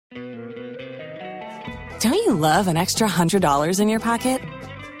Don't you love an extra $100 in your pocket?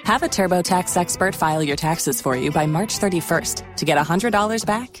 Have a TurboTax expert file your taxes for you by March 31st to get $100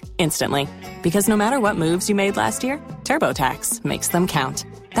 back instantly. Because no matter what moves you made last year, TurboTax makes them count.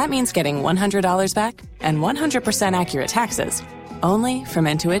 That means getting $100 back and 100% accurate taxes only from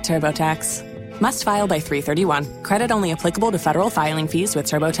Intuit TurboTax. Must file by 3/31. Credit only applicable to federal filing fees with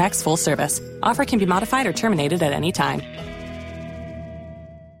TurboTax full service. Offer can be modified or terminated at any time.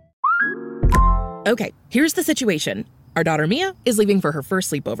 Okay, here's the situation. Our daughter Mia is leaving for her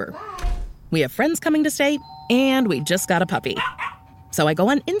first sleepover. We have friends coming to stay, and we just got a puppy. So I go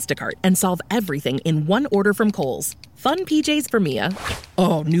on Instacart and solve everything in one order from Kohl's. Fun PJs for Mia.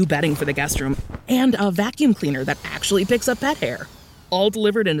 Oh, new bedding for the guest room. And a vacuum cleaner that actually picks up pet hair. All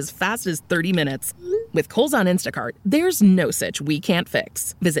delivered in as fast as 30 minutes. With Kohl's on Instacart, there's no such we can't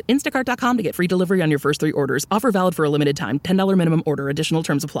fix. Visit instacart.com to get free delivery on your first 3 orders. Offer valid for a limited time. $10 minimum order. Additional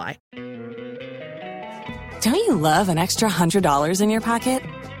terms apply. Don't you love an extra $100 in your pocket?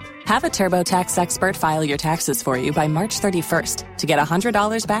 Have a TurboTax expert file your taxes for you by March 31st to get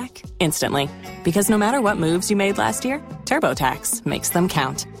 $100 back instantly. Because no matter what moves you made last year, TurboTax makes them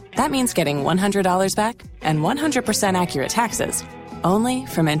count. That means getting $100 back and 100% accurate taxes only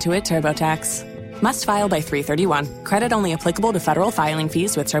from Intuit TurboTax. Must file by 3/31. Credit only applicable to federal filing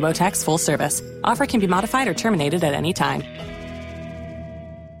fees with TurboTax full service. Offer can be modified or terminated at any time.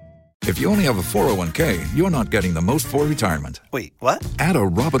 If you only have a 401k, you're not getting the most for retirement. Wait, what? Add a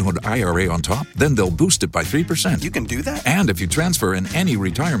Robinhood IRA on top, then they'll boost it by 3%. You can do that? And if you transfer in any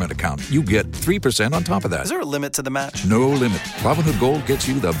retirement account, you get 3% on top of that. Is there a limit to the match? No limit. Robinhood Gold gets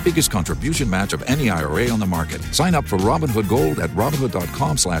you the biggest contribution match of any IRA on the market. Sign up for Robinhood Gold at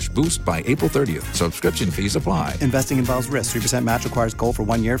Robinhood.com/boost by April 30th. Subscription fees apply. Investing involves risk. 3% match requires gold for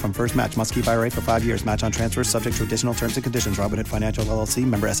 1 year from first match. Must keep IRA for 5 years. Match on transfers subject to additional terms and conditions. Robinhood Financial LLC.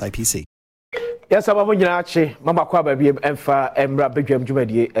 Member SIPC. Yes, I'm going to Mama Kwaba be Emfa Emra Bedroom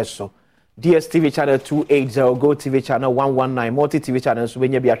Jumadi Eso. DSTV channel 280, Go TV channel 119, Multi TV channels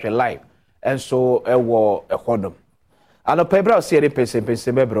when you be actually live. And so a war a honor. And a paper see any person,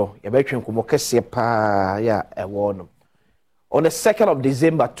 bro. Your bedroom Kumokesi pa ya a warnum. On the 2nd of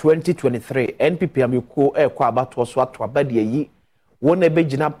December 2023, NPP Amiko Kwaba to Swat Wabadi, one a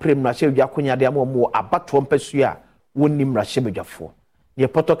Bejina Prim Rashe Yakunya Diamo about 1 Pesua, one nim Rashe Bejafo. Ye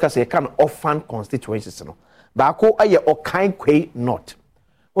potoka se kan orphan constituencies no baako aye Okaikwei North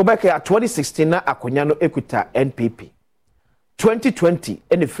obeka 2016 na akonya no ekuta NPP 2020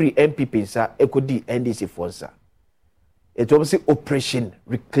 any free NPP nsa ekodi NDC forza it was operation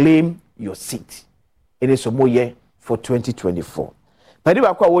reclaim your seat it is so moye for 2024 padi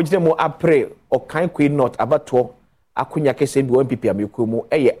baako awojide mo apre Okaikwei North abato akonya kese bi NPP ameko mu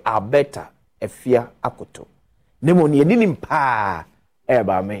eye Alberta Afia Akoto nemo ne ninim pa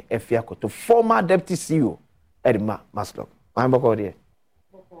Eba me Afia Akoto, former deputy CEO Edma Maslog. I'm about here.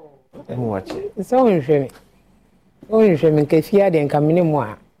 Watch it. So in Shem, Kafia, then coming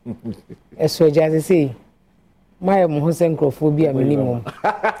more. As so just say, my homophobia minimum.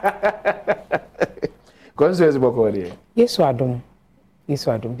 Concerns about here. Yes, I don't. Yes,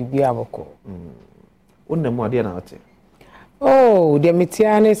 I don't be able. One more dear now. Oh, the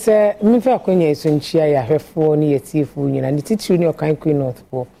Mitiane said, Mifa Quenya Sunchia, I have 4 near Tifu, and the teacher in Okaikwei North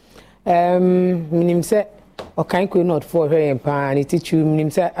for. Minim said, Okaikwei North for her and pan, it teach you,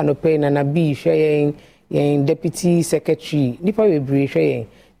 Minim said, and a pain and a bee sharing, and deputy secretary, Nipa will be sharing,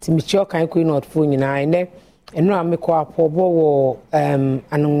 Timicho Okaikwei North for you, and no, I make a poor bow,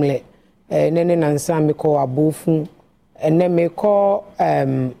 anumle, and then and some me call a boofu, and then me call,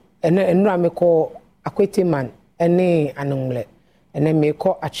 and no, I make call a quitty man. Ene anongle ene me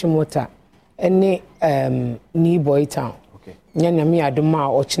ko achimota ene ni boy town okay nyanya mi adoma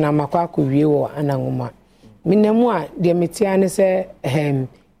ochina makwa akwie wo ananwoma minemu a de metia ne se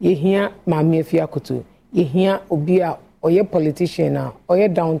yehia Maami Afia Akoto yehia obi a oye politician a oye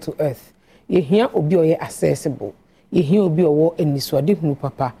down to earth yehia obi oye accessible yehia obi owo enisode hunu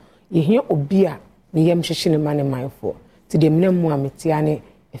papa yehia obi a ne yam hwehwe ne mane manfo ti de minemu a metia ne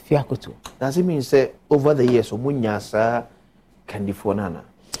Afia Akoto. Does it mean say over the years Omunyasa Candifonana?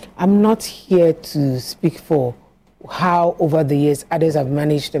 I'm not here to speak for how over the years others have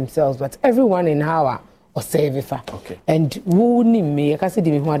managed themselves, but everyone in our or Sevifa. Okay. And who need me? I can see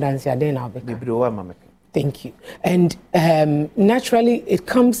the more dance here then I'll be. Thank you. And naturally it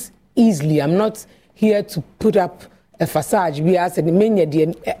comes easily. I'm not here to put up a facade.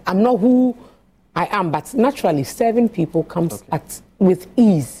 I'm not who I am, but naturally serving people comes with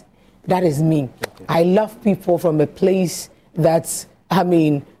ease. That is me. Okay. I love people from a place that's,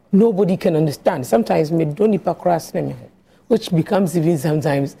 nobody can understand. Sometimes me don't cross them, which becomes even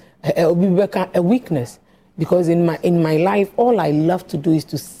sometimes a weakness. because in my life, all I love to do is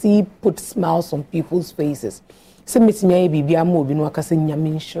to put smiles on people's faces. So Miss Mia Bibi Amo Bino Akasin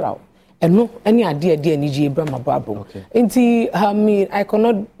Yamin Shroud. And no, any idea, dear Niji Brahma Babu. I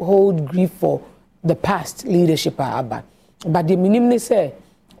cannot hold grief for the past leadership Abba. But the minimum say,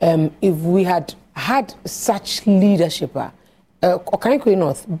 if we had such leadership, Okaikwei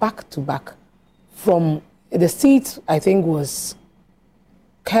North back to back, from the seat I think was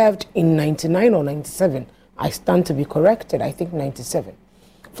curved in 99 or 97. I stand to be corrected. I think 97.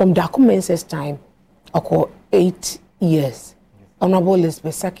 From Dakumense's time, I call 8 years. Honorable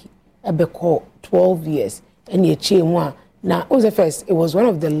Elizabeth Saki, I call 12 years. And ye chemwa. Now, it was one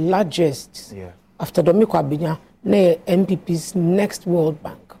of the largest after Domiko Abinya, near NPP's next World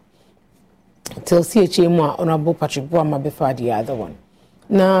Bank. Till CHMwa, Honorable Patrick Boama before the other one.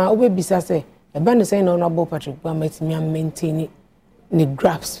 Now, Obebisa say, a band saying Honorable Patrick Boama makes me maintain the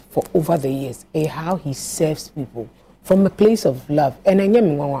graphs for over the years, how he serves people from a place of love. And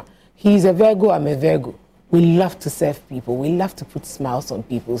he's a Virgo, I'm a Virgo. We love to serve people. We love to put smiles on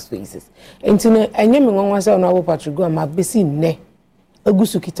people's faces. And to Honorable Patrick Boama besi ne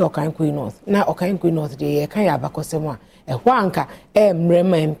Ogusukita Okaikwei North. Now Okaikwei North de Kaya Bakosema. A Wanka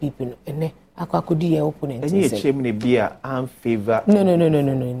Mrema MPP ne Akwakudi opponent. And ye chimney beer and favor.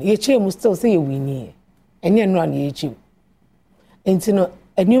 No. Ye chim will still say we need. And ye run ye chim. And you know,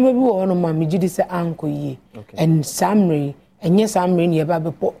 and you may be one of my Mijidisa uncle ye. And Samri, and yes, I'm in your baby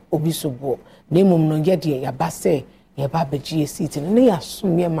obisobo. Name no yet ye, ya basse, ye baby G seat, and they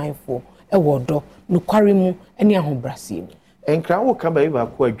assume me mindful, a wardo, no quarrimu, and your home Brasil. And Crown will come by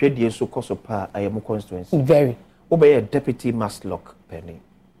quite dready so cosopa, I am a constituency. Very. Obey a deputy Maslock penny.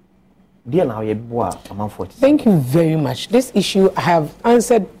 Dear now, ye bois among 40. Thank you very much. This issue I have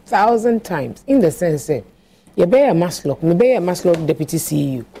answered 1,000 times in the sense that you be a Maslock deputy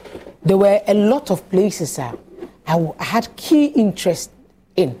CEO. There were a lot of places I had key interest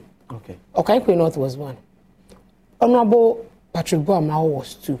in. Okay. Okaikwei North was one. Honorable Patrick Boama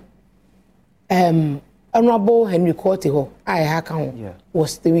was two. Honorable Henry Korteho,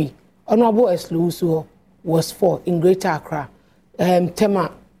 was three. Honorable Esluusu was 4 in Greater Accra.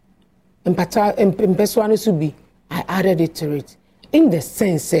 Tema Mpeswani Subi, I added it to it. In the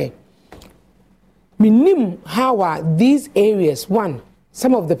sense, minim how are these areas, one,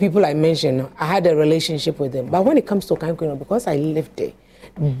 some of the people I mentioned, I had a relationship with them. But when it comes to Okaikwei, because I lived there,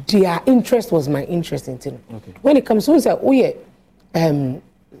 their interest was my interest in it. Okay. When it comes to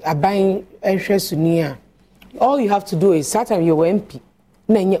buying interest in all you have to do is certain you were MP,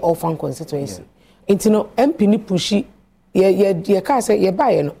 na orphan constituency. Into no MP ni pushy, you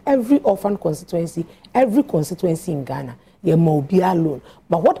buy every orphan constituency, every constituency in Ghana, you may be alone.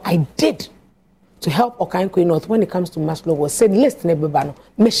 But what I did to help Okaikwei North when it comes to Maslow was said, list nebano,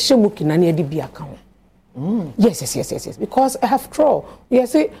 meshemuki na ni DB account. Yes. Because I have trouble. You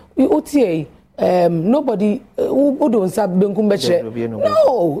say OTA. Nobody who don't say benkumbeche.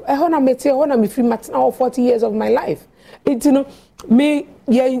 No, I wanna me free max now 40 years of my life. It's me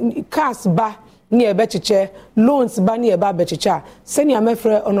cars ba near bechiche, loans ba near ba bechicha. Send your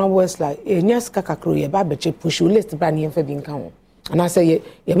mefre on our west like nyas kakakro ye ba beche push you list ba near fe binkan. And I say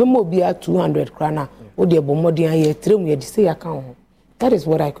ye be mo bia 200 krana. O de bo modi ye trim ye say account. That is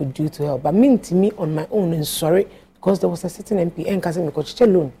what I could do to help. But mean to me on my own and sorry because there was a certain MP and kasi me coach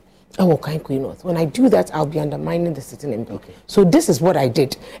loan. Okaikwei North. When I do that, I'll be undermining the sitting MP. Okay. So this is what I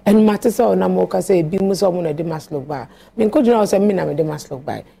did. And Matisa Onamoka say, "Bimuso de Maslock by." Mean, could you now say, "Mina de Maslock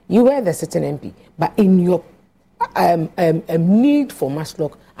by"? You were the sitting MP, but in your need for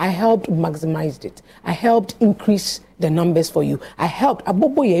Maslock, I helped maximize it. I helped increase the numbers for you. I helped.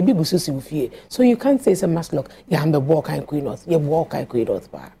 So you can't say it's a Maslock. You have a walk Okaikwei North. You walk Okaikwei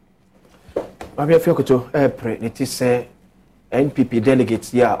North by. Afia Akoto, pre. It is NPP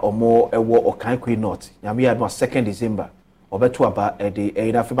delegates or more a war Okaikwei North. We had 2nd December. Obeto about the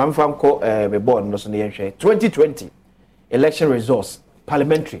Afibam born no 2020 election results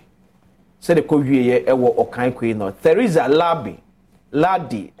parliamentary. Said the Kowie a war Okaikwei North. There is a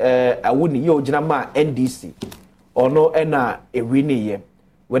Ladi I wouldn't yo Jinama NDC or no ena a winning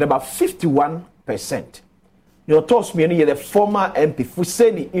with about 51%. Your toss me the former MP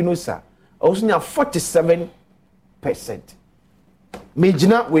Fuseni Inusa also near 47%.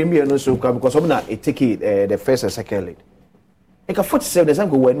 Majina we me no so because I'm not take the first and second lead. E ka 47 the same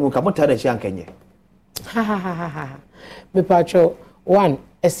go when we come tell the chan kenye. Me patcho one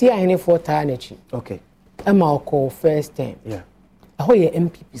esia hene 4 tanechi. Okay. Emma call first time. Yeah. Ho ye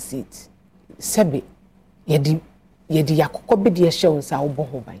MPP seat. Sebe yedi yakoko be de show nsa obo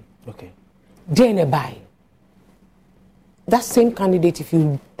ho ban. Okay. Then e buy. That same candidate if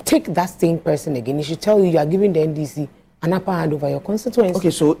you take that same person again, he should tell you are giving the NDC an upper hand over your constituency.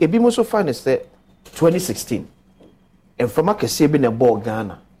 Okay, so Ebimo so far is 2016. And from a Kasibi na ball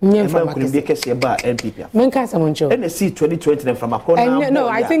Ghana. NPP. NSC 2020 and from a corner. No,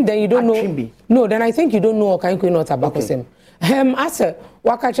 I think then you don't know. No, then I think you don't know Okaikwei North Abakosem. As a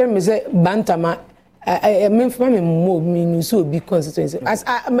Wakacha me say Bantama, I mean for me so big constituency. As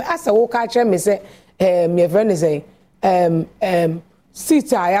a Wakacha me say, my friend is say,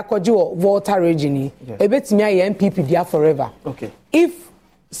 Sita Ayakojo Volta Region. A bit me NPP there forever. Okay. If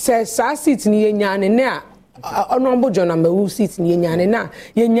says seat ni nyane Honorable John Amewu sits in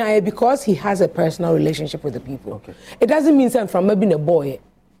Yenya because he has a personal relationship with the people. Okay. It doesn't mean that from being a boy.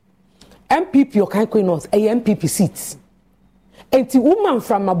 MPP Okaikwei North, a MPP seats. And the woman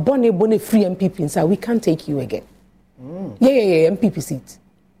from a bonne free MPP inside, we can't take you again. Yeah, MPP seat.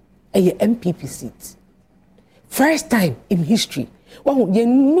 A MPP seat. First time in history. Well, you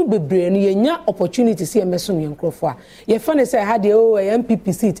no be brain, you opportunity to see a messon young crofwa. Your funny say I had the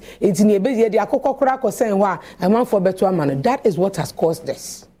MPP seat. It's in a busy the Akoko crack or saying why a man for better man. That is what has caused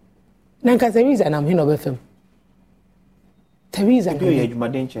this. Nanka Teresa and I'm here of him. Teresa.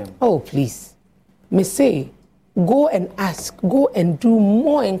 Oh, please. Me say, go and ask, go and do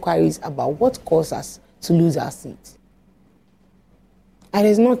more inquiries about what caused us to lose our seat. And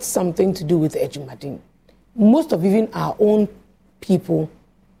it's not something to do with Ejumadin. Most of even our own people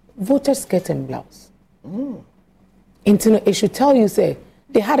voted skirt and blouse. It should tell you, say,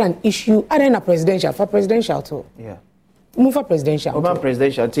 they had an issue, I didn't presidential, for presidential too. Yeah. Move for presidential. For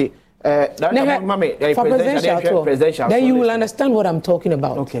presidential too. Presidential. Then you will understand what I'm talking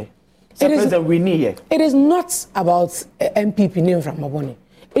about. Okay. So it is not about MPP name from Maboni.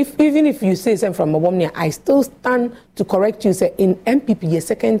 Even if you say something from Maboni, I still stand to correct you, say, in MPP, your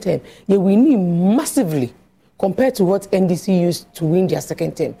second term, you will need massively compared to what NDC used to win their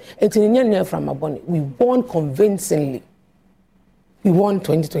second term. It's in India from Maboni. We won convincingly. We won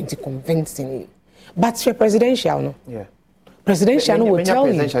 2020 convincingly. But for presidential, no? Yeah. Presidential will tell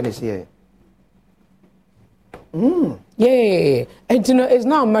you. Presidential is here. Yeah. And it's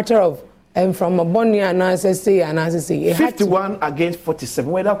not a matter of from Maboni and SSC and SSC. 51 against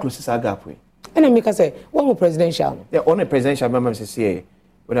 47. Where that closes our gap? And I make us say, one more presidential. Yeah, only presidential members is here.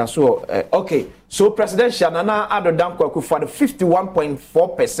 When I saw, okay, so presidential, Nana Ado Dankwa for the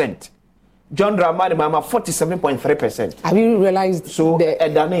 51.4%. John Dramani Mama 47.3%. Have you realized? So,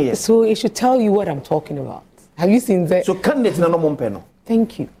 so it should tell you what I'm talking about. Have you seen that? So, candidates no mompeno.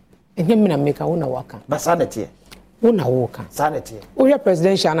 Thank you. And you mean make a una waka. But sanity. Una waka. Sanity. Oh, your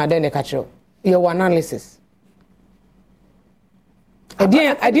presidential and then your analysis. I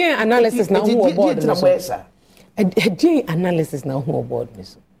didn't analysis now who aboard. A analysis now who aboard.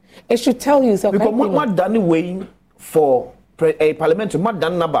 It should tell you something. Because what done waiting for a parliamentary, what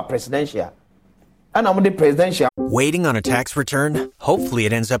done about presidential. And I'm the presidential. Waiting on a tax return? Hopefully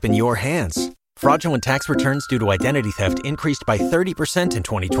it ends up in your hands. Fraudulent tax returns due to identity theft increased by 30% in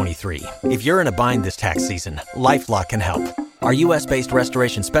 2023. If you're in a bind this tax season, LifeLock can help. Our U.S.-based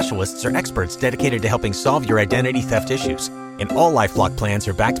restoration specialists are experts dedicated to helping solve your identity theft issues. And all LifeLock plans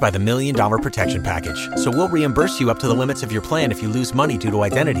are backed by the $1 Million Protection Package. So we'll reimburse you up to the limits of your plan if you lose money due to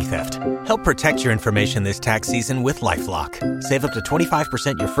identity theft. Help protect your information this tax season with LifeLock. Save up to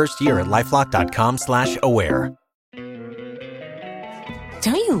 25% your first year at LifeLock.com/aware.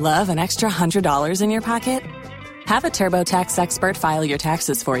 Don't you love an extra $100 in your pocket? Have a TurboTax expert file your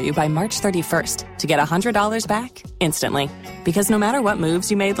taxes for you by March 31st to get $100 back instantly. Because no matter what moves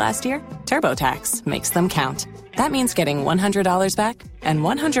you made last year, TurboTax makes them count. That means getting $100 back and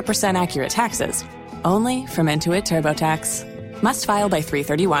 100% accurate taxes only from Intuit TurboTax. Must file by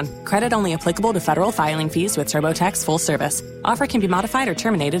 3/31. Credit only applicable to federal filing fees with TurboTax full service. Offer can be modified or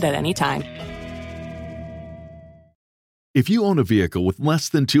terminated at any time. If you own a vehicle with less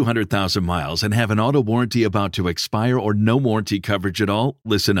than 200,000 miles and have an auto warranty about to expire or no warranty coverage at all,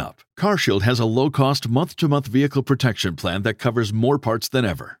 listen up. CarShield has a low-cost month-to-month vehicle protection plan that covers more parts than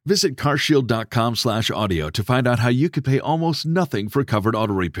ever. Visit carshield.com/audio to find out how you could pay almost nothing for covered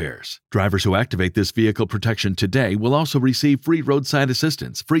auto repairs. Drivers who activate this vehicle protection today will also receive free roadside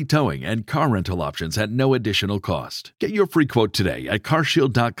assistance, free towing, and car rental options at no additional cost. Get your free quote today at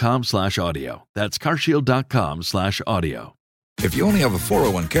carshield.com/audio. That's carshield.com/audio. If you only have a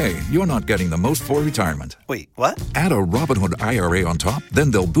 401k, you're not getting the most for retirement. Wait, what? Add a Robinhood IRA on top,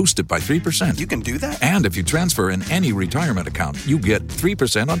 then they'll boost it by 3%. You can do that? And if you transfer in any retirement account, you get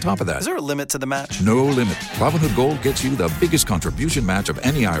 3% on top of that. Is there a limit to the match? No limit. Robinhood Gold gets you the biggest contribution match of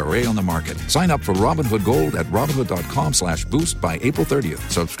any IRA on the market. Sign up for Robinhood Gold at Robinhood.com/boost by April 30th.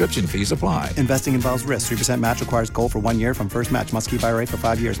 Subscription fees apply. Investing involves risk. 3% match requires gold for 1 year from first match. Must keep IRA for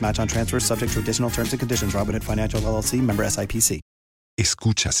 5 years. Match on transfers subject to additional terms and conditions. Robinhood Financial LLC, member SIPC.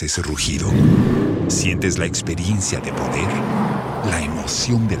 ¿Escuchas ese rugido? ¿Sientes la experiencia de poder? ¿La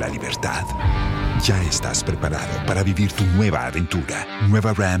emoción de la libertad? Ya estás preparado para vivir tu nueva aventura.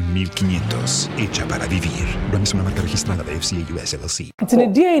 Nueva Ram 1500, hecha para vivir. Ram es una marca registrada de FCA US LLC. It's in a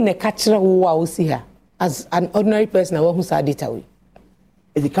day in a catcher who I see her as an ordinary person. I want to say it away.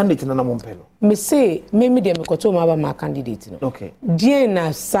 Is the candidate in Anamompelo? Me say, maybe they make my candidate. Okay.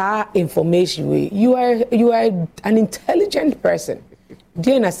 Diana sa information way. You are an intelligent person.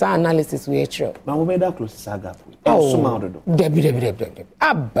 Diana sa analysis way true. Ma we made that close saga. Debi.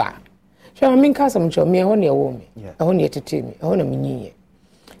 Abba. So I mean cause I'm sure me I want your woman. I want you to tell me. I want me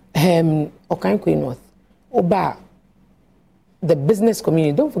Okaikwei North. Oba the business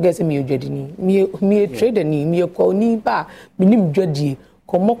community. Don't forget me you jodi ni. Me trader ni, me ko ni ba, me nim jodi.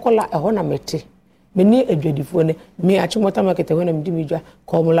 Komokola ehona mete me ni edwadifo ne me achimota market ehona me dimidwa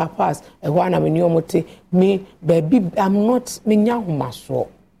komola pass ehona me ni omote me baby I'm not me nya homaso.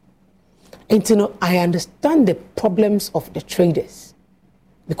 And you know I understand the problems of the traders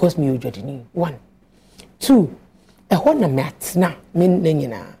because me odwadini 1 2 ehona me atna me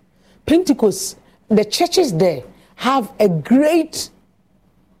nyina Pentecost the churches there have a great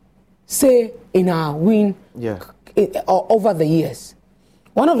say in our win over the years.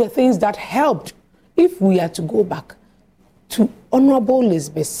 One of the things that helped, if we are to go back to Honorable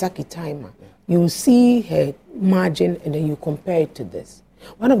Elizabeth Saki Timer, you see her margin and then you compare it to this.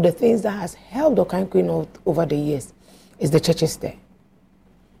 One of the things that has helped Okaikwei North over the years is the churches there.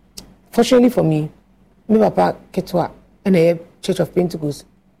 Fortunately for me, my papa Ketwa and the Church of Pentecost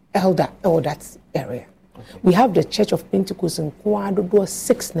elder that area. Okay. We have the Church of Pentecost in Kwadodo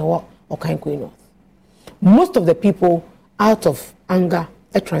 6 now Okaikwei North. Most of the people out of anger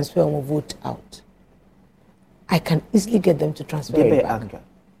a transfer or vote out. I can easily get them to transfer it back. Anger.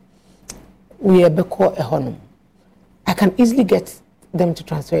 We are beko a honum. I can easily get them to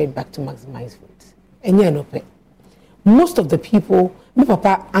transfer it back to maximize votes. And yeah, no pay. Most of the people, my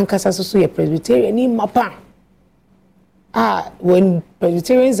papa anchors associate a Presbyterian in Mapa. When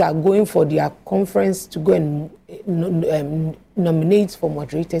Presbyterians are going for their conference to go and nominate for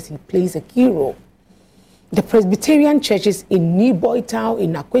moderators, he plays a key role. The Presbyterian churches in Niboy Town,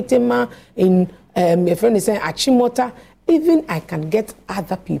 in Akwetema, in my friend is saying Achimota, even I can get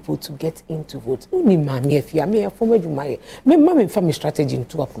other people to get into vote. Only mommy if you are me for me mommy family strategy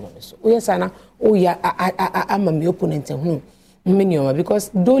into up on so. Oh yes, Anna. Oh yeah, I'm my opponent and because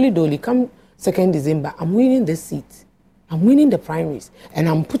dolly come 2nd December, I'm winning the seat. I'm winning the primaries and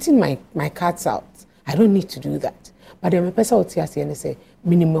I'm putting my cards out. I don't need to do that. But then my person will say,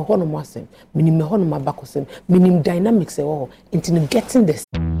 minimum honomasem, minimum honomabakosem, minimum dynamics into getting this.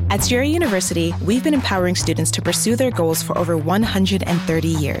 At Sierra University, we've been empowering students to pursue their goals for over 130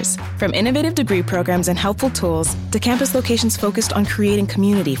 years. From innovative degree programs and helpful tools to campus locations focused on creating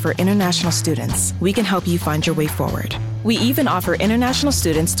community for international students, we can help you find your way forward. We even offer international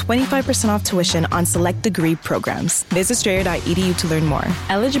students 25% off tuition on select degree programs. Visit strayer.edu to learn more.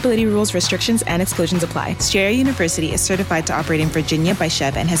 Eligibility rules, restrictions, and exclusions apply. Strayer University is certified to operate in Virginia by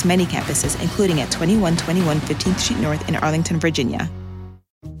Chev and has many campuses, including at 2121 15th Street North in Arlington, Virginia.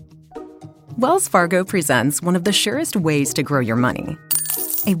 Wells Fargo presents one of the surest ways to grow your money.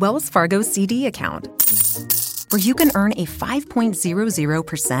 A Wells Fargo CD account, where you can earn a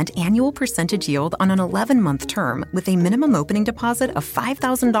 5.00% annual percentage yield on an 11-month term with a minimum opening deposit of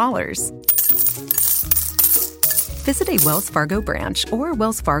 $5,000. Visit a Wells Fargo branch or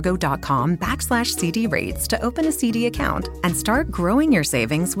wellsfargo.com/CD rates to open a CD account and start growing your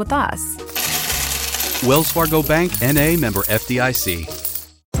savings with us. Wells Fargo Bank, N.A., member FDIC.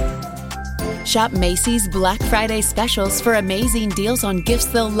 Shop Macy's Black Friday specials for amazing deals on gifts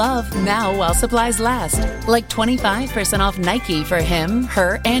they'll love now while supplies last. Like 25% off Nike for him,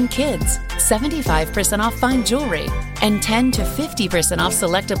 her, and kids. 75% off fine jewelry. And 10 to 50% off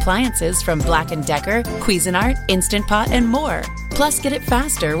select appliances from Black & Decker, Cuisinart, Instant Pot, and more. Plus, get it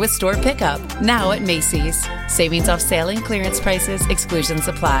faster with store pickup. Now at Macy's. Savings off sale and clearance prices. Exclusions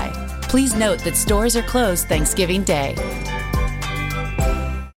apply. Please note that stores are closed Thanksgiving Day.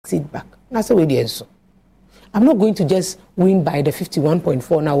 Feedback. That's the way it is. I'm not going to just win by the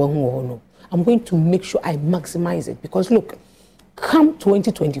 51.4 now. No. I'm going to make sure I maximize it. Because look, come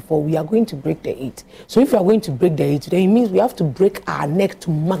 2024, we are going to break the 8. So if we are going to break the 8, then it means we have to break our neck to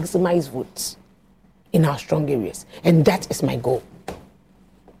maximize votes in our strong areas. And that is my goal.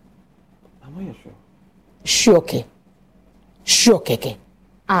 Am I sure? Sure, okay. Sure, okay.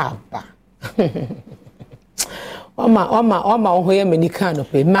 Abba. Oma ohoye meni kano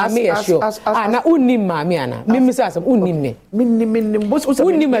pe mami e sure na unni mami ana mimi say asem unni me unni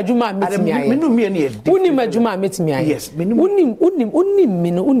majuma metimi aye unni majuma metimi aye yes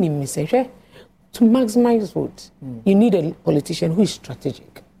unni me say to maximize votes you need a politician who is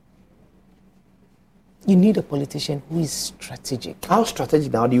strategic. You need a politician who is strategic. How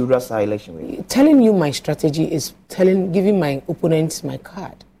strategic now do you run our election? Telling you my strategy is giving my opponents my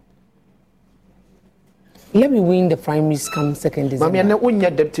card. Let me win the primaries come 2nd December. Mami, when you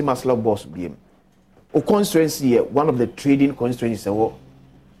deputy master boss BM, o constituency one of the trading constituencies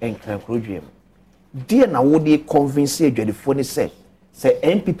and Krankrojem. Dear now would they convince you the phone say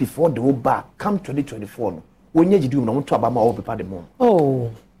NPP for the whole back come 2024. When you do not to about my own people the moon.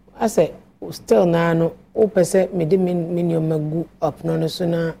 Oh, I say still now opposite me magu up no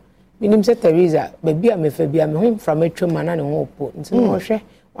sooner. Minim say Teresa, baby I'm home from a man and hope. No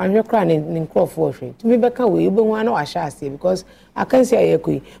I'm your crying in Crawford. To me, Becca, we even want to assure because I can say,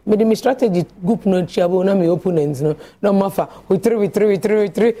 I made my strategy group no chabo, no me opponents, no maffa, with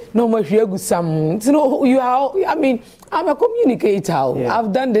three, no more good some. No, you are, I mean, I'm a communicator. Yeah.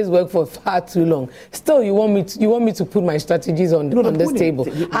 I've done this work for far too long. Still, you want me to put my strategies on this table.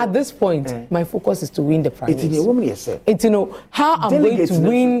 At this point, my focus is to win the primaries. It's how I'm going to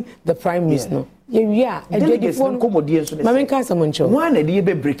win the primaries. No. Yeah, Mamin Casa Moncho. One a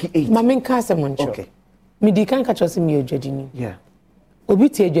day break 8. Mamin Casa Moncho. Okay. Midi can catch us in your Jadini. Yeah.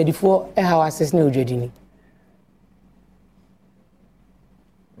 Obiti Jadi for a house is no Jadini.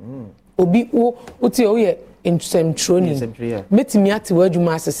 Obi Uti in some troning. Met me at word you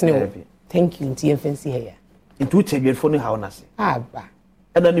master snow. Thank you, TFNC here. It would take your phone how nasty. Ah,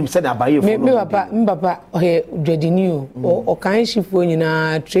 and then him said I buy you for Mbapa Jadini or kind ship when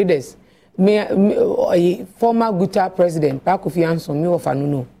you traders. Me former Guta president Pakofi Anson me of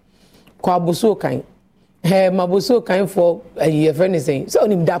anuno kwa boso kan maboso kan for a friend is saying so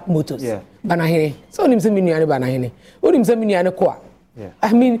nim dap motors banahene so nim se minuane banahene onim se minuane kwa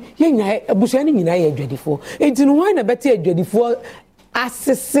I mean yenya abusuane nyina ye adwadifo entinu wan na beti adwadifo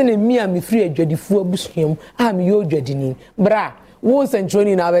asesene mi a me free adwadifo abusuam a me yo adwadini bra wo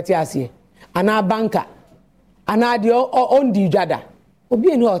centroni na beti ase ana banka ana de on di dwada obi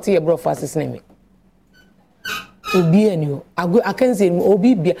eni o te ye bro for asesene me obi eni o akansi eni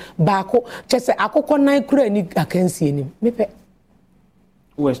obi bia baako chese akokọ nan kura ni akansi eni mepe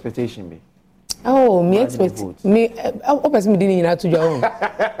who expectation be oh me expect me o person me dey nyina to jwa won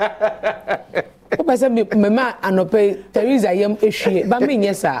o person me mama anope Teresa yam ehwie ba me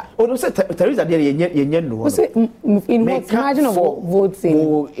nyesa o no say Teresa dey yenye no in what margin of votes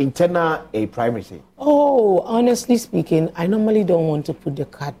in internal a primary say. Oh, honestly speaking, I normally don't want to put the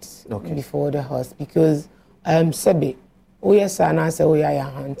cart before the horse because Sebe,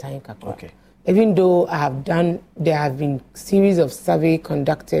 okay. Even though there have been series of survey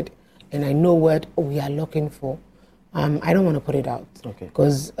conducted and I know what we are looking for, I don't want to put it out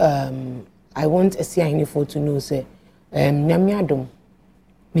because I want a CINFO to know say Nyamiadom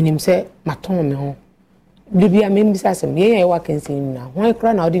minim say maton me ho Libya men bisasem ye work and say na why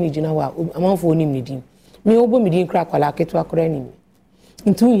cry na odini gina wa amanfo onim ne din me obo me din kra kwala keto akora ni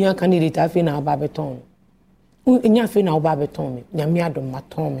ntu nya candidate afi na aba beton nya afi na aba beton me Nyamiadom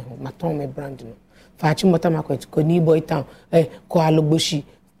maton me brand no fa chi mota market ko ni boy town ko alogboshi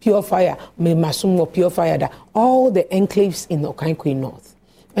pure fire me masum pure fire that all the enclaves in Okaikwei North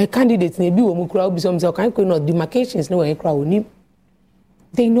candidates ne bi wo mu kra obi so say Okaikwei North demarcations ne wo kra oni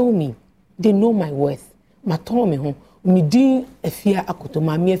they know me, they know my worth. Maton me ho Alberta Afia Akoto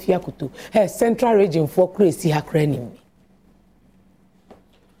Mami Afia Akoto her central region for crazy hakra ni me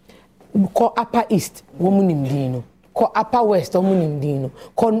ko upper east wo mu nim din no ko upper west wo mu nim din no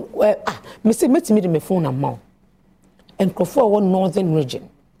ko me say metimi de me phone amount and for one northern region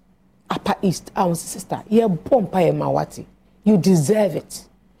upper east our sister ye bompa e mawati you deserve it.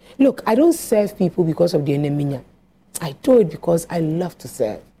 Look, I don't serve people because of the enemy. I do it because I love to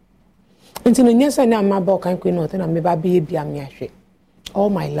serve. Until the next time I'm about Okaikwei North and I'm about baby all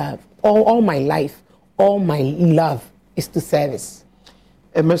my love, all my life, all my love is to service.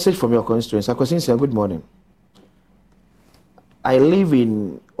 A message from your constituency. Constituency, good morning. I live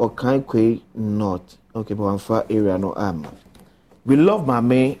in Okaikwei North. Okay, but I'm far area no am. We love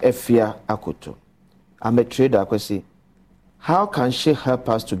Mame Afia Akoto. I'm a trader. I say, how can she help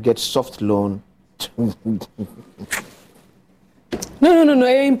us to get soft loan? No,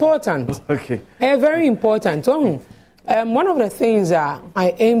 important. Okay. Very important. One of the things that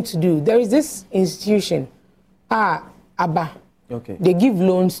I aim to do, there is this institution, ABBA. Okay. They give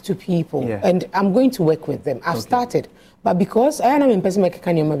loans to people, and I'm going to work with them. I've started, but because I am in person,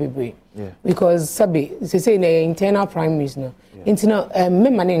 because Sabi, they say in the internal primaries now,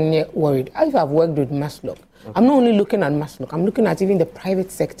 me worried. If I've worked with Maslow, I'm not only looking at Maslow, I'm looking at even the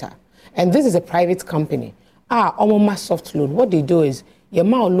private sector, and this is a private company. Mass soft loan. What they do is your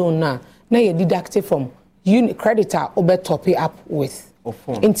loan now you deduct it from creditor or top it up with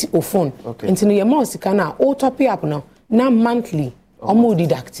phone. Okay. Into your mouse can now top it up now monthly.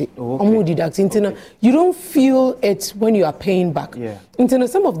 Deduct it. You don't feel it when you are paying back. Into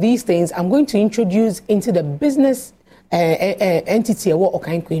some of these things I'm going to introduce into the business entity of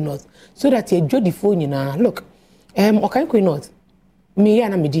Okaikwei North, so that you do the phone look. Okaikwei North, me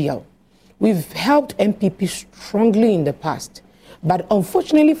and Medial. We've helped NPP strongly in the past, but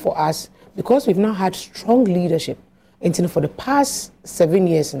unfortunately for us, because we've now had strong leadership, for the past 7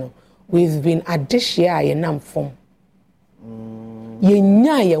 years now, we've been at this year and form.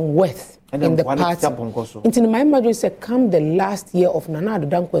 Worth in the party. Into my imagine say come the last year of Nana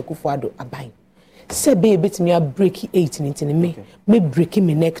Dankwa Kufuado Abai. Say baby to me break 18 into me breaking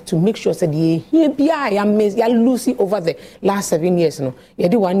my neck to make sure said here be I am losing over the last 7 years no. You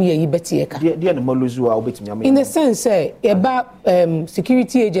do 1 year you better in the sense say about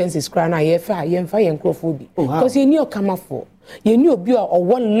security agencies crying because you knew come for you knew be or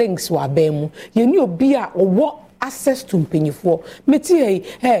one links were bemu you knew be or what access to mpanyifo meti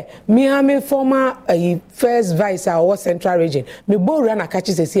me am former first vice or central region me bo run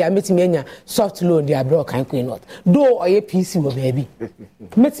akachi say meti me anya soft loan dia bro Okaikwei North do oye PC wo baby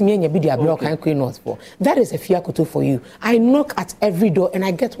meti me anya bi dia bro Okaikwei North for that is Afia Akoto for you. I knock at every door and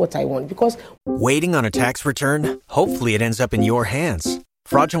I get what I want because waiting on a tax return, hopefully it ends up in your hands.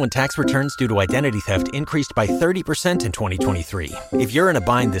 Fraudulent tax returns due to identity theft increased by 30% in 2023. If you're in a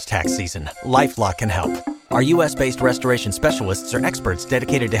bind this tax season, LifeLock can help. Our U.S.-based restoration specialists are experts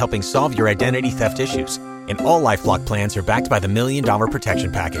dedicated to helping solve your identity theft issues. And all LifeLock plans are backed by the $1 Million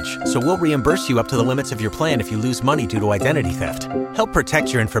Protection Package. So we'll reimburse you up to the limits of your plan if you lose money due to identity theft. Help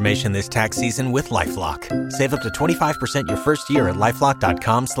protect your information this tax season with LifeLock. Save up to 25% your first year at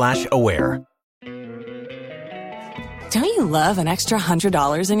LifeLock.com/aware. Don't you love an extra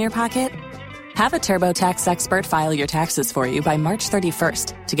 $100 in your pocket? Have a TurboTax expert file your taxes for you by March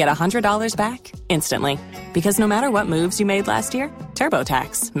 31st to get $100 back instantly. Because no matter what moves you made last year,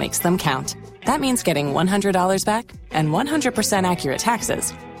 TurboTax makes them count. That means getting $100 back and 100% accurate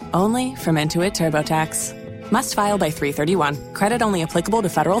taxes only from Intuit TurboTax. Must file by 3/31. Credit only applicable to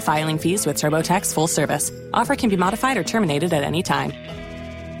federal filing fees with TurboTax full service. Offer can be modified or terminated at any time.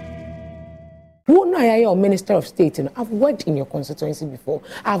 Your Minister of State, I've worked in your constituency before.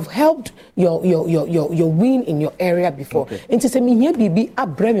 I've helped your win in your area before. And to say me here bibi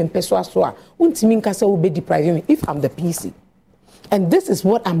abrem and peswa untimin kasa will be depriving me if I'm the PC. And this is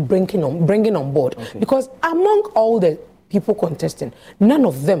what I'm bringing on board because among all the people contesting, none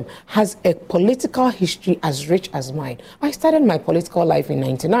of them has a political history as rich as mine. I started my political life in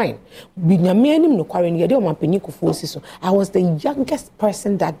 99. I was the youngest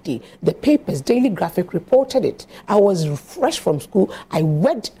person that day. The papers, Daily Graphic, reported it. I was fresh from school. I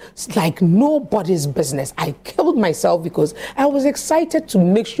went like nobody's business. I killed myself because I was excited to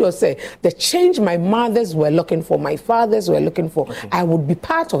make sure, say, the change my mothers were looking for, my fathers were looking for, I would be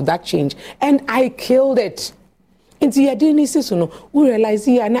part of that change. And I killed it. Into your DNA, we realize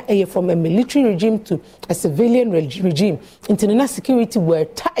here from a military regime to a civilian regime. International security were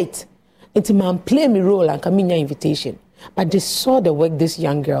tight. Into man play me role and come in your invitation. But they saw the work this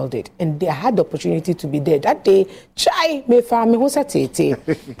young girl did, and they had the opportunity to be there. That day, chai me farm me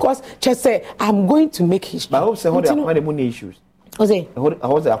because just say I'm going to make history. But I hope say how they acquire issues.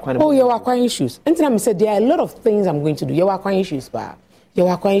 You're acquiring issues. And I said there are a lot of things I'm going to do. You're acquiring issues, but. There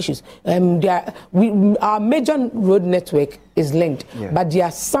were quite issues. Our major road network is linked, but there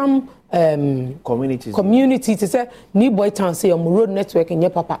are some communities. To say, New Boy Town say road network in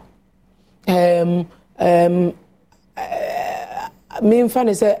your papa. Me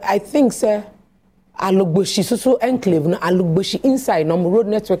fan say I think sir, Alugboshi so enclave na Alugboshi inside no road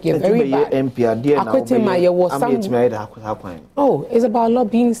network is very bad. Oh, it's about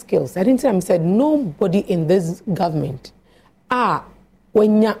lobbying skills. I didn't say I said nobody in this government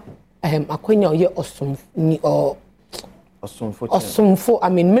when ya akwenya oye osumni or osumfo I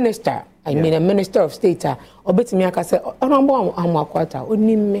mean minister a minister of state obetimi aka say onombo amakwata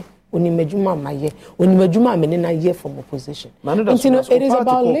onimme onimejuma maye onimejuma me na ye from opposition. It is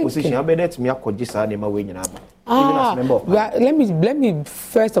about opposition. Let me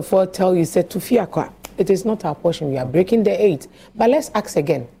first of all tell you, said to Fiakwa, it is not our portion. We are breaking the 8. But let's ask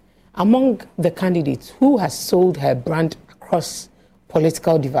again. Among the candidates, who has sold her brand across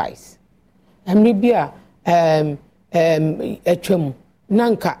political device? Amribia,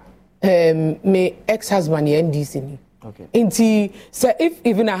 Nanka, my ex-husband, NDC. Okay. So if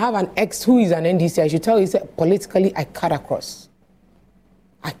even I have an ex who is an NDC, I should tell you, say, politically, I cut across.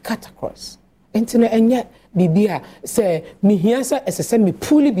 And yet, Bibia, say, me here, say, me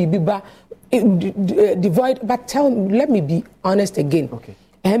fully Bibiba, devoid, but let me be honest again. Okay.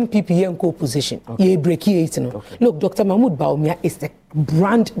 MPP and co-position. Okay. Look, Dr. Mahmoud Bawumia is the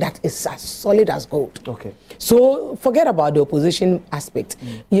brand that is as solid as gold. Okay. So forget about the opposition aspect.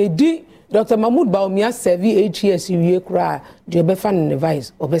 Dr. Mahmoud Bawumia serve 8 years you cry, the Obefan and the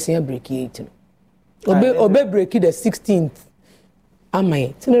Vies, Obesia break 8. Obe break the 16th. Am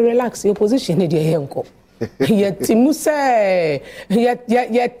I? To relax, the opposition, dear uncle. Yet Timuse,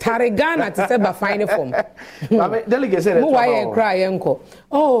 yet Tarigana to say fine form. Delegate said, why cry uncle?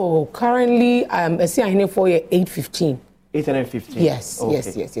 Oh, currently I see I for you 8:15. 8:15. Yes. I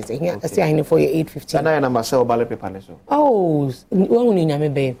see I for you 8:15. And I am myself ballot paper. Oh, only nyame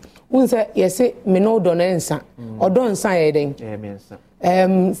be. Unse yes me no don ensa. Odo nsa ye den.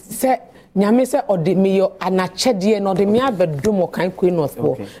 Say nyame se ode me yo anachede no de me abedum Okaikwei North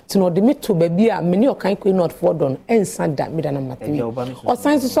for. Ti no de me to baby a me ne Okaikwei North for don ensa da me da na matwi. O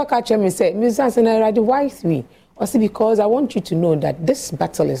science so ka che me say na ready why 3. Also because I want you to know that this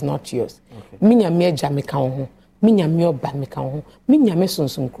battle is not yours. Me nyame agya me ka ho. Me nyame oba me ka ho. Me nyame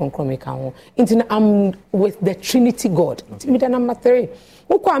sonsom kronkron me ka ho. Inti I'm with the Trinity God. Ti me da na 3.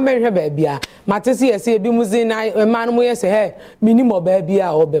 Ukwa America baby a matesi yesi ebi muzi na man mo yesi he minimo baby a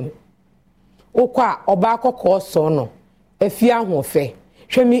obem. Okwa oba akoko so no afia ahofe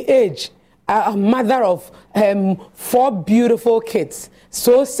hwemi age a mother of 4 beautiful kids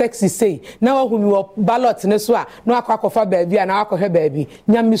so sexy say now who me ballot ne so a no akwakofa baby a na akwohwe baby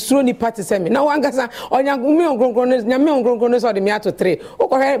nyamesuro ni party say me na wangasa onya me ongronkron nyame ongronkron so de me ato 3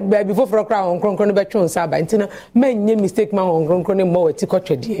 okwohwe baby foforo kra ongronkron be twon sa ba ntina manye mistake ma ongronkron mo wati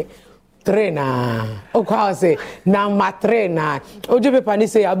kotwede 3 na okwa say number 3 na ojo paper ni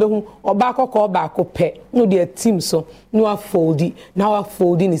say abehu oba akoko oba akope no de team so no afoldi now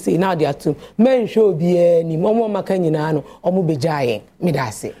afoldi ni say now they are two men show bi ni momo maka nyina no omo bejaye me da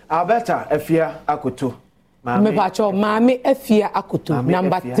say Alberta Afia Akoto me bacho mame Afia Akoto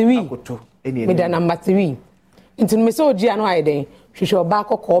number 3 me da number 3 into me so oji anu ayden hwehwe oba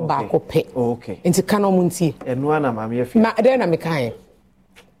akoko oba akope okay into kano muntie enu ana mame Afia ma de na me kan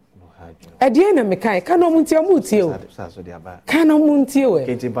Ediana mekai kana muntie mutie o so dia ba kana muntie we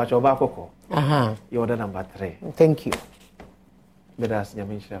kenti bacho ba kokko aha you order number 3 thank you medas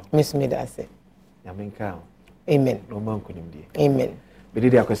nyamenhira miss medase nyamenka amen no man kunimdie amen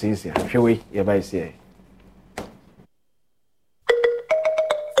bedidi akwasisi hwewe ye ba isi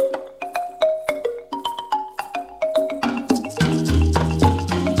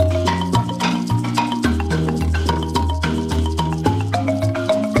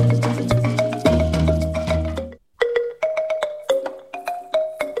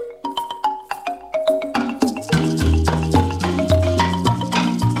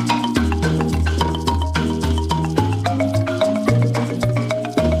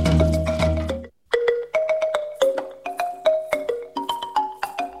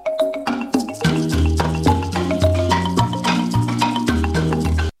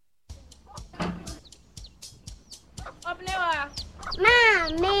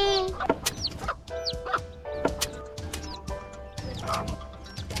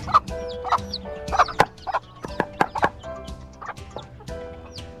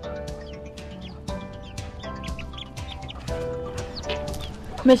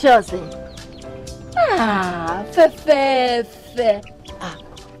Michelle, fe.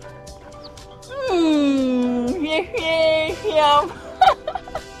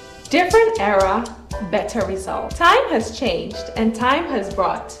 Different era, better result. Time has changed and time has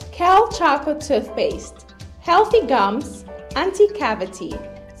brought Kel Choco toothpaste, healthy gums, anti-cavity,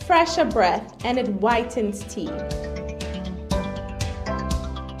 fresher breath, and it whitens teeth.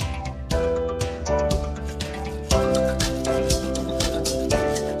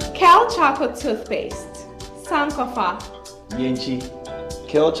 Kel Choco toothpaste, Sankofa. Yenchi,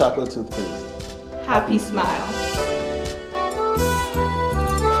 Kel Choco toothpaste. Happy smile.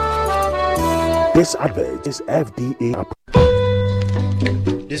 This advert is FDA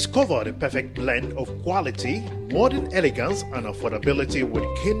approved. Discover the perfect blend of quality, modern elegance and affordability with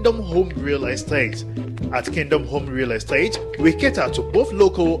Kingdom Home Real Estate. At Kingdom Home Real Estate, we cater to both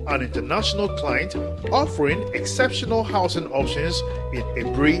local and international clients, offering exceptional housing options in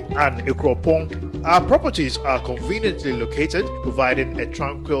Ebri and Ekropong. Our properties are conveniently located, providing a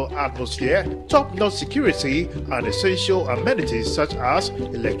tranquil atmosphere, top-notch security, and essential amenities such as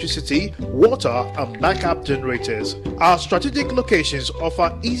electricity, water, and backup generators. Our strategic locations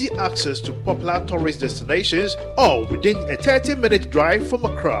offer easy access to popular tourist destinations, all within a 30-minute drive from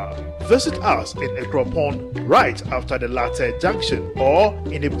Accra. Visit us in Ekropon right after the latter junction, or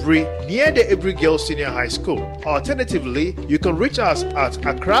in Ebri near the Ebri Girls Senior High School. Alternatively, you can reach us at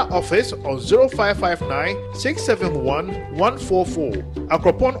Accra office on 0559 671 144.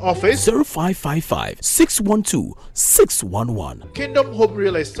 Ekropon office 0555 612 611. Kingdom Home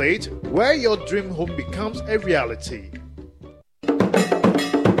Real Estate, where your dream home becomes a reality.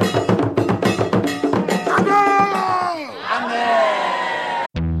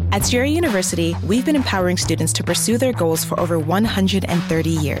 At Sierra University, we've been empowering students to pursue their goals for over 130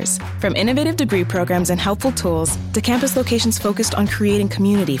 years. From innovative degree programs and helpful tools to campus locations focused on creating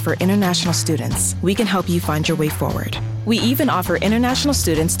community for international students, we can help you find your way forward. We even offer international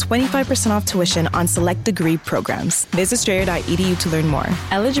students 25% off tuition on select degree programs. Visit strayer.edu to learn more.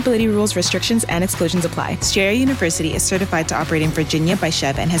 Eligibility rules, restrictions, and exclusions apply. Strayer University is certified to operate in Virginia by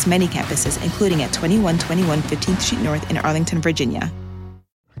Chev and has many campuses, including at 2121 15th Street North in Arlington, Virginia.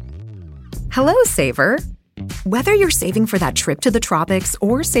 Hello, saver. Whether you're saving for that trip to the tropics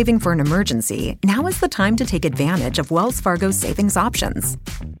or saving for an emergency, now is the time to take advantage of Wells Fargo's savings options.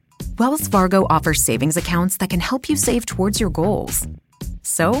 Wells Fargo offers savings accounts that can help you save towards your goals.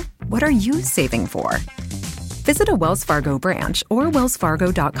 So, what are you saving for? Visit a Wells Fargo branch or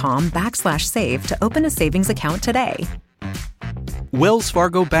wellsfargo.com/save to open a savings account today. Wells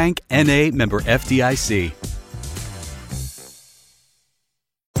Fargo Bank, N.A., member FDIC.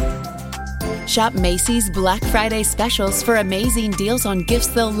 Shop Macy's Black Friday specials for amazing deals on gifts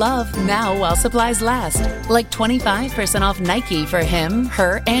they'll love now while supplies last. Like 25% off Nike for him,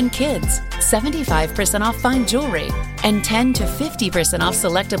 her, and kids, 75% off fine jewelry, and 10 to 50% off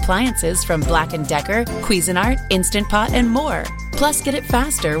select appliances from Black & Decker, Cuisinart, Instant Pot, and more. Plus, get it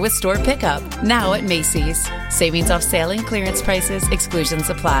faster with store pickup now at Macy's. Savings off sale and clearance prices, exclusions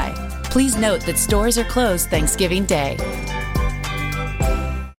apply. Please note that stores are closed Thanksgiving Day.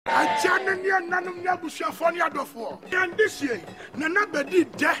 And this year, Nana Bedi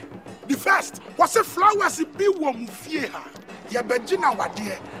de the first was a flowers be warm fear. Ya Bejina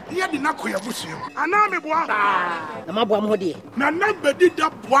Wadia, near the Nakoya Bushim. Anami Boa, Namabam Hodi. Nana Bedi da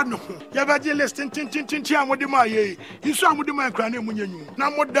one. Ya Vajilis Tintin with the Maye. You saw with the man crying when you knew.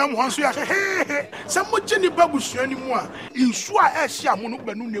 Now, what damn once you say, hey, some more Jenny Babush anymore. You swear as Yamun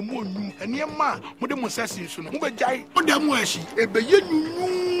Benuni Moon, and Yama, with the Mosassi, Mubajai, what damn was she? A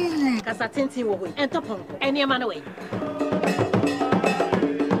Bayan. Casatinti will win. And Topon, and your man away.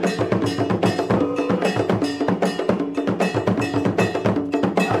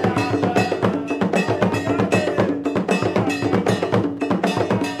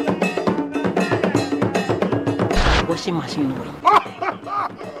 Washing machine away.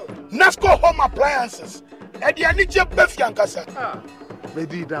 Nasco home appliances. And the Anija Befiancasa.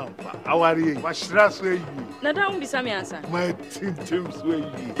 Ready down. How are you? My stress way. Now don't be some answer. My Tim's way.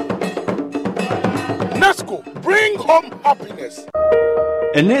 Nasco, bring home happiness.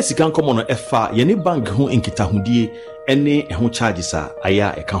 Ene can come on efa yene bank ho enkitahudie ene ho charges a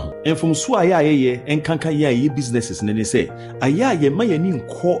aya eka ho. Enfumsu aya ye enkanka ye businesses ne say aya ye ma yeni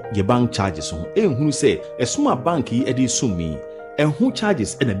nko ye bank charges ho. Ehunu say esuma bank yi ede sumi enho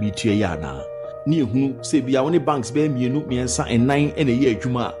charges ena bi tue ya na. Ni ehunu say bia woni banks be mienu miensa enan ene ye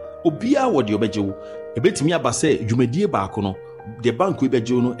adwuma obia wo de obejewo ebetimi aba say dwumadie baako no the bank we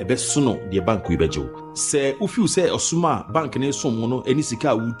bejo no ebe sono the bank we bejo se ufiu se osuma bank ne som no eni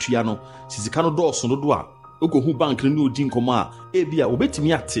sika wutua no sisika no do so no do a ogohu bank ne odi nkomo a ebia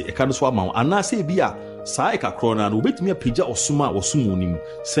obetimi ate eka no so ama ana se ebia saa eka krona no obetimi apagya osuma wosumo nim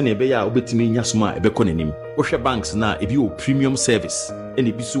se ne ebe ya obetimi nya soma ebe ko nanim wohwe banks na ebi o premium service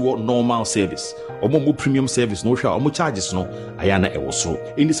eni bi so normal service omo premium service no hwa omo charges no ayana ewo so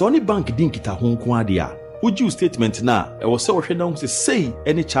eni se oni bank din kita ho nko ade a would you statement na e was so hwe na say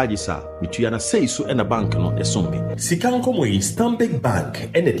any charges are mitua na say so na bank no e sombe sika nkomo yi Stanbic Bank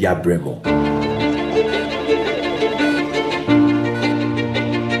ene dia bremo.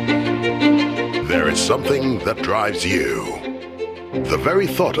 There is something that drives you. The very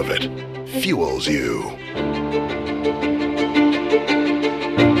thought of it fuels you.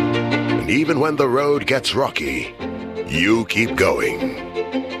 And even when the road gets rocky, you keep going.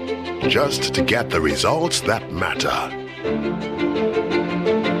 just to get the results that matter.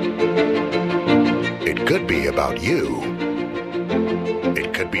 It could be about you.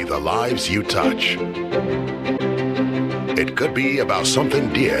 It could be the lives you touch. It could be about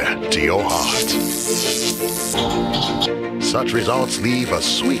something dear to your heart. Such results leave a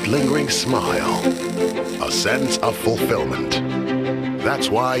sweet lingering smile, a sense of fulfillment. That's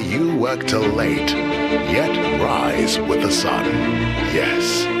why you work till late, yet rise with the sun.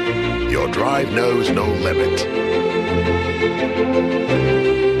 Yes, your drive knows no limit.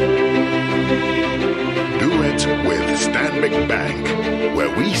 Do it with Stanbic Bank, where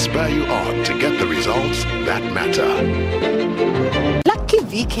we spur you on to get the results that matter. Lucky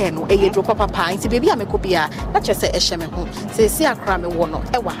weekend, a drop of a pint, baby, I'm a copia, not just a shame home. Say, see a crime, one of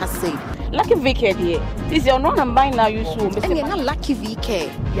Ewa has say. Lucky weekend, dear. This is your non and buying now, you soon. And you're not lucky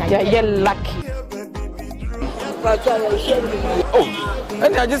weekend. Yeah, lucky. Oh,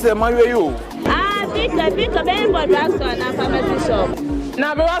 and I just admire you. Peter, Ben, but Rascal and a pharmacy shop.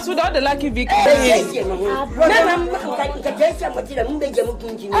 Now, but what's without the lucky weekend?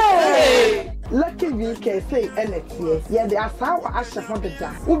 Lucky weekend say NPP. Yeah, the asawa asha for the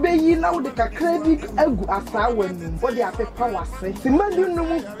da. Ubeyi na wo de kakra bi agu asawa nim. Wo de apepa wase. Simadu no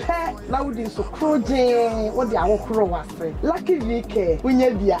mu pe na wo de so kroje. Wo de awokro wase. Lucky weekend.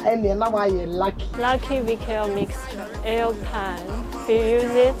 Unya bia ene na wa ye lucky. Lucky weekend mixture. Ale pan. If you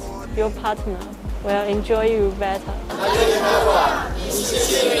use it, your partner will enjoy you better.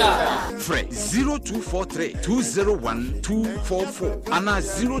 Fred 0243 201 244 and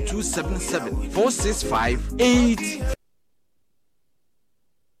 0277 465 8.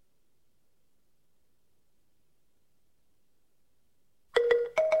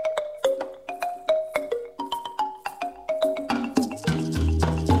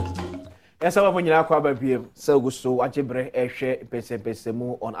 Yes, I want you to come back. So go so ajebre ehwe pese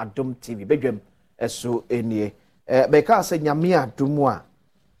mu on Adom TV. Bedwem eso enie. Beka se nyame Adom a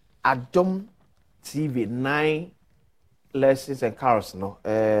Adom TV 9 lessons and carols no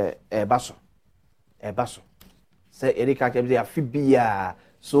baso. Say Erika Kemze afibia.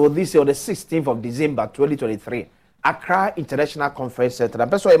 So this is on the 16th of December 2023. Accra International Conference Center.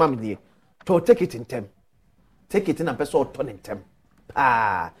 And person emam die. To take it in time. Take it in and person turn in time.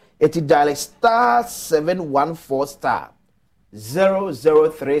 It is dial star 714 star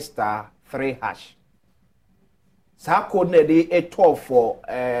 003 star 3 hash. Sa code ne de a 12 for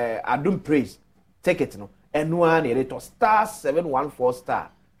Adom Praise. Take it no. And one it star 714 star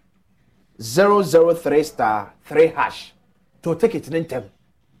 003 star 3 hash. To take it in time.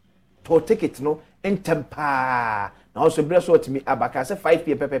 To take it no in tempa. Now also bless what me abaka say 5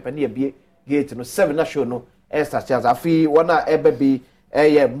 p.m. pepe near be gate no 7 na show no. Extra chance afi wana ebe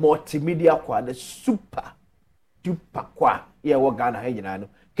multimedia kwa the super duper kwa ye wo Ghana ha nyina no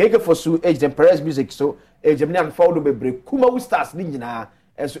keke for su age them Perez music so age them na follow bebre kuma we stars ni nyina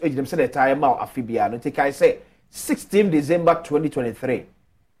so age them say the time ma afibia no take I say 16 December 2023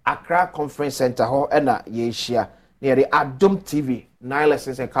 Accra Conference Center ho na ye share near the Adom TV 9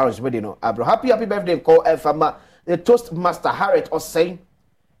 lessons and carols with you know abro happy birthday call fama the Toastmaster Harriet Osei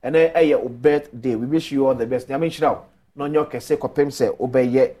and your birthday we wish you all the best nyame nhyira no nyo kese kopem se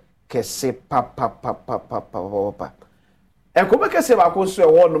obeye kese pa enkobe kese ba ko so e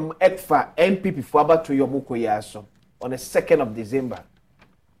wonum ekfa NPP for aba to yomuko yaso on the 2nd of December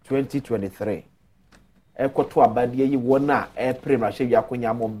 2023 ekoto abade yi wona e premier hye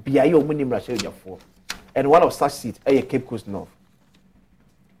yakonya mo bia ye omuni mrahye yafo and one of such seat Cape Coast North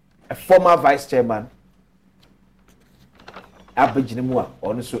a former vice chairman abejinimu a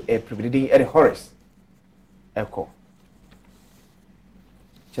ono so e privileging Eric Horace eko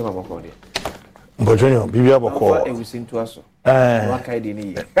chema boko de mbojonyo bibia boko e wisin to aso Okai de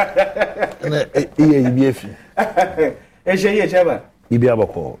ni na iye biefi ye chema bibia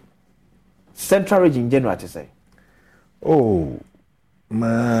boko Central Region General to say oh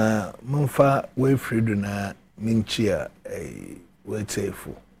ma mfa we fredo na minchia we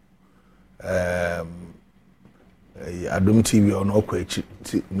tefu Adom TV on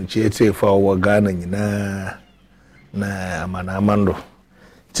Okaikwei minchia fa wo Ghana nyina na amando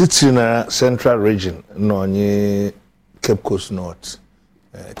titi na Central Region no nye Cape Coast North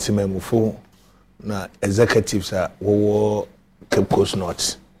timemufo na executives a wo Cape Coast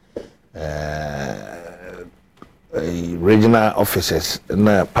North regional officers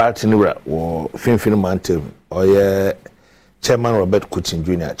na party nira wo finfin mountain oye chairman Robert Kutin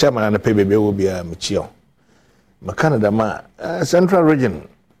Jr. chairman na PBB wo bia mchio Canada ma Central Region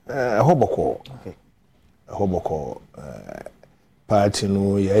hoboko okay hoboko party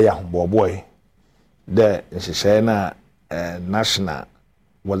no ya boy the nhyehyɛ na national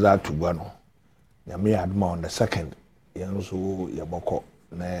was that to Guano. Yami Adma on the 2nd. Yanso Yaboko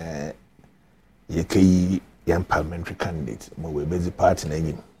na Yeki young parliamentary candidate. We busy party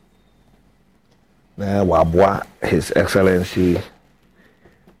name. Na Wabwa, His Excellency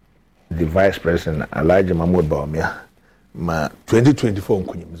the Vice President Elijah Mahmoud Bawumia. Ma 2024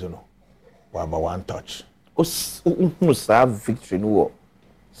 Nkunyimzono. Waba one touch. Who's have victory in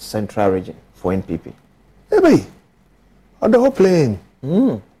Central Region for NPP? Hey, on the whole plane.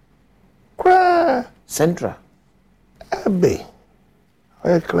 Cry. Central. Hey,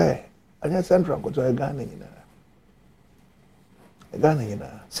 I clear. I just Central go to a Ghana. A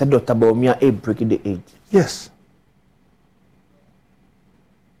Ghana. Said Dr. Bawumia a breaking the age. Yes.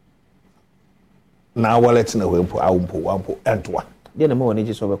 Now let's know who Wampo and one. Then more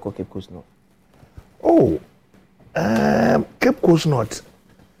ages over Cape Coast North. Oh, Cape Coast North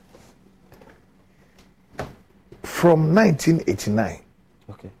from 1989.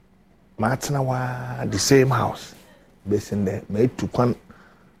 Okay. Martinawa, the same house. Based in there, made to one.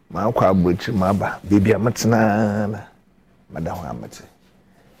 Maukwa Bridge, Maba, Baby Amatina, Madame Amati.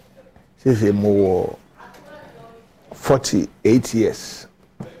 She's a more 48 years.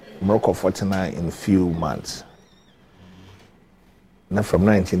 Morocco 49 in a few months. Now from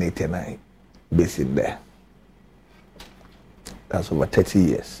 1989, based in there. That's over 30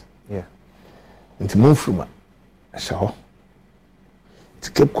 years. Yeah. And to move from so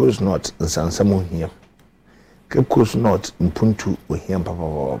to Cape Coast North and Sansamon here. Cape Coast North in Puntu we here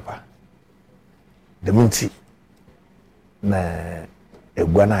Papa. The Minty na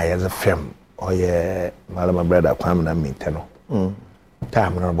Eguana as a fem or yeah, Malama brother Kwamna Minteno.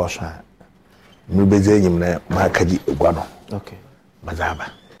 Time no bossa. No bezé na Makaji Eguano. Okay.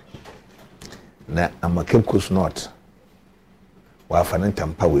 Mazaba. Na ama Cape Coast North. Wa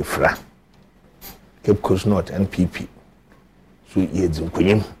fanantampa we fra. Cape Coast North NPP. So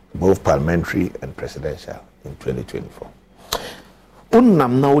yedzunkunyim both parliamentary and presidential in 2024.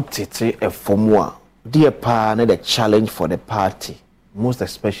 Unam now tete a formua. Dear pa the challenge for the party. Most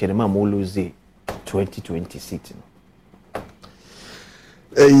especially Mamuluzi 2020 sitting.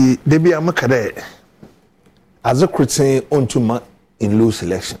 Debi amakade as a critic onto ma in loose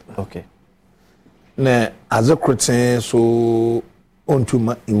election. Okay. Na as a critic so onto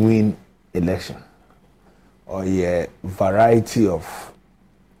ma in win election. Or yeah, variety of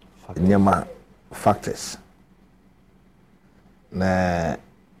nyama factors. Na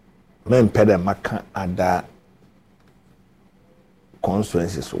men peda maka ada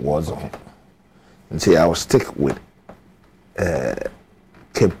constituencies was on. And say I will stick with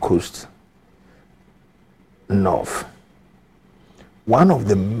Cape Coast North. One of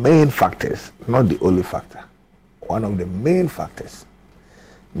the main factors, not the only factor, one of the main factors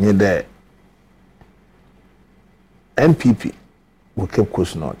near the NPP with Cape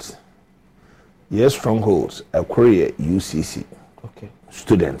Coast North. Yes, strongholds, a Korea UCC. Okay.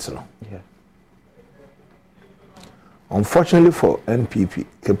 Students, no? Yeah. Unfortunately for NPP,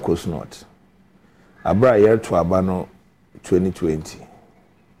 Cape Coast North, Abra year to Abano 2020.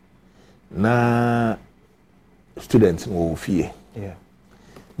 Na students will fear. Yeah.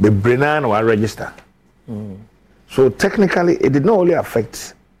 The Brennan will register. So technically, it did not only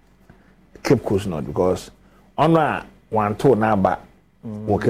affect Cape Coast North because on one two now, but